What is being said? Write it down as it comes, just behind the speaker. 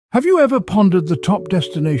Have you ever pondered the top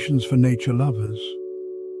destinations for nature lovers?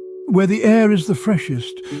 Where the air is the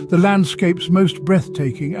freshest, the landscapes most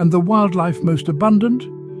breathtaking, and the wildlife most abundant?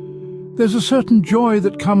 There's a certain joy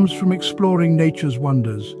that comes from exploring nature's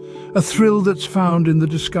wonders, a thrill that's found in the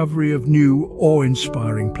discovery of new,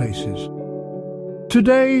 awe-inspiring places.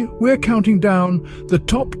 Today, we're counting down the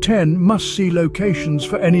top 10 must-see locations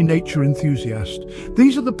for any nature enthusiast.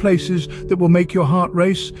 These are the places that will make your heart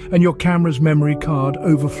race and your camera's memory card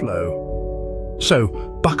overflow. So,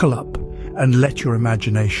 buckle up and let your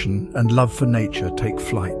imagination and love for nature take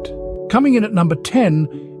flight. Coming in at number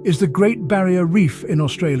 10 is the Great Barrier Reef in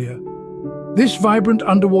Australia. This vibrant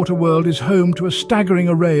underwater world is home to a staggering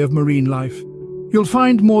array of marine life. You'll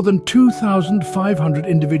find more than 2,500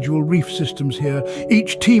 individual reef systems here,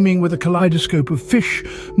 each teeming with a kaleidoscope of fish,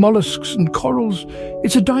 mollusks and corals.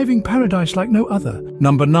 It's a diving paradise like no other.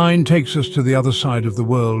 Number 9 takes us to the other side of the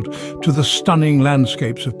world, to the stunning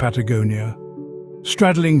landscapes of Patagonia.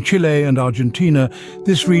 Straddling Chile and Argentina,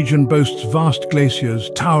 this region boasts vast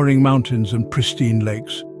glaciers, towering mountains and pristine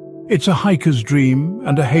lakes. It's a hiker's dream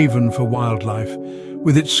and a haven for wildlife,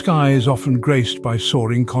 with its skies often graced by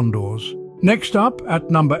soaring condors. Next up, at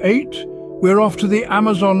number 8, we're off to the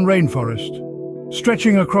Amazon rainforest.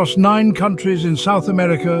 Stretching across 9 countries in South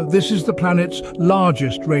America, this is the planet's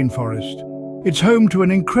largest rainforest. It's home to an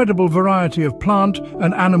incredible variety of plant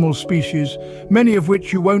and animal species, many of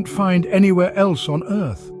which you won't find anywhere else on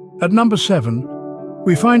Earth. At number 7,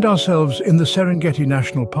 we find ourselves in the Serengeti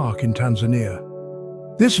National Park in Tanzania.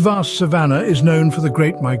 This vast savanna is known for the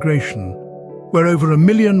Great Migration, where over 1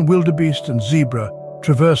 million wildebeest and zebra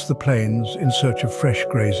traverse the plains in search of fresh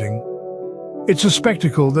grazing. It's a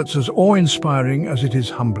spectacle that's as awe-inspiring as it is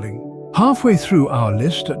humbling. Halfway through our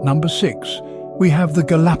list, at number 6, we have the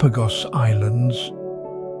Galapagos Islands.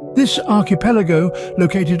 This archipelago,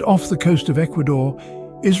 located off the coast of Ecuador,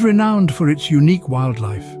 is renowned for its unique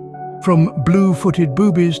wildlife. From blue-footed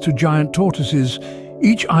boobies to giant tortoises,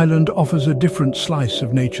 each island offers a different slice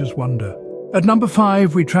of nature's wonder. At number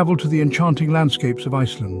 5, we travel to the enchanting landscapes of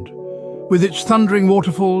Iceland. With its thundering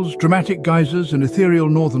waterfalls, dramatic geysers and ethereal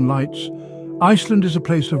northern lights, Iceland is a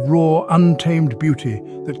place of raw, untamed beauty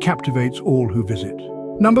that captivates all who visit.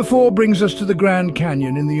 Number 4 brings us to the Grand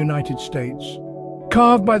Canyon in the United States.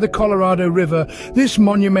 Carved by the Colorado River, this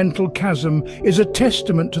monumental chasm is a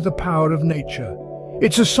testament to the power of nature.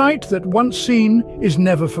 It's a sight that, once seen, is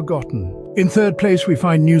never forgotten. In third place, we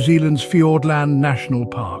find New Zealand's Fiordland National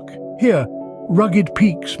Park. Here, rugged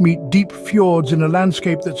peaks meet deep fjords in a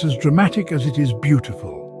landscape that's as dramatic as it is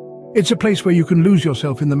beautiful. It's a place where you can lose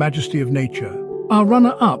yourself in the majesty of nature. Our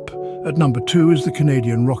runner-up at number 2 is the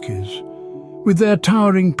Canadian Rockies. With their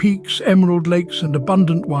towering peaks, emerald lakes and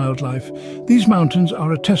abundant wildlife, these mountains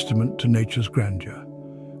are a testament to nature's grandeur.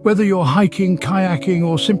 Whether you're hiking, kayaking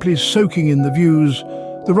or simply soaking in the views,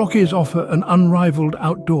 the Rockies offer an unrivaled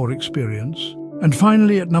outdoor experience. And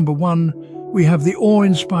finally, at number 1, we have the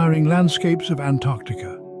awe-inspiring landscapes of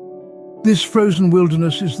Antarctica. This frozen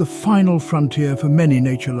wilderness is the final frontier for many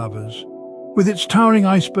nature lovers. With its towering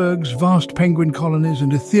icebergs, vast penguin colonies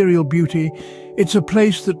and ethereal beauty, it's a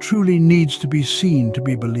place that truly needs to be seen to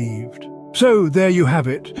be believed. So there you have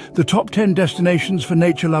it, the top 10 destinations for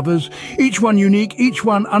nature lovers, each one unique, each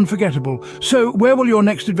one unforgettable. So where will your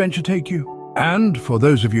next adventure take you? And for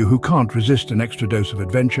those of you who can't resist an extra dose of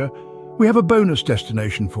adventure, we have a bonus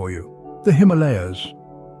destination for you. The Himalayas.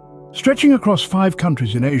 Stretching across 5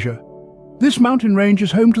 countries in Asia, this mountain range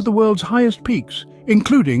is home to the world's highest peaks,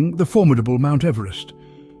 including the formidable Mount Everest.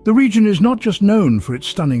 The region is not just known for its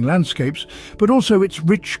stunning landscapes, but also its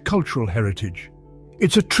rich cultural heritage.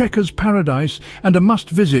 It's a trekker's paradise and a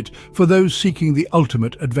must-visit for those seeking the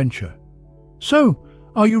ultimate adventure. So,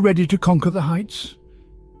 are you ready to conquer the heights?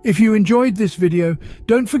 If you enjoyed this video,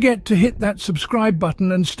 don't forget to hit that subscribe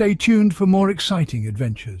button and stay tuned for more exciting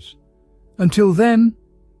adventures. Until then,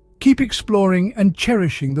 keep exploring and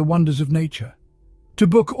cherishing the wonders of nature. To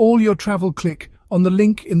book all your travel, click on the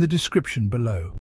link in the description below.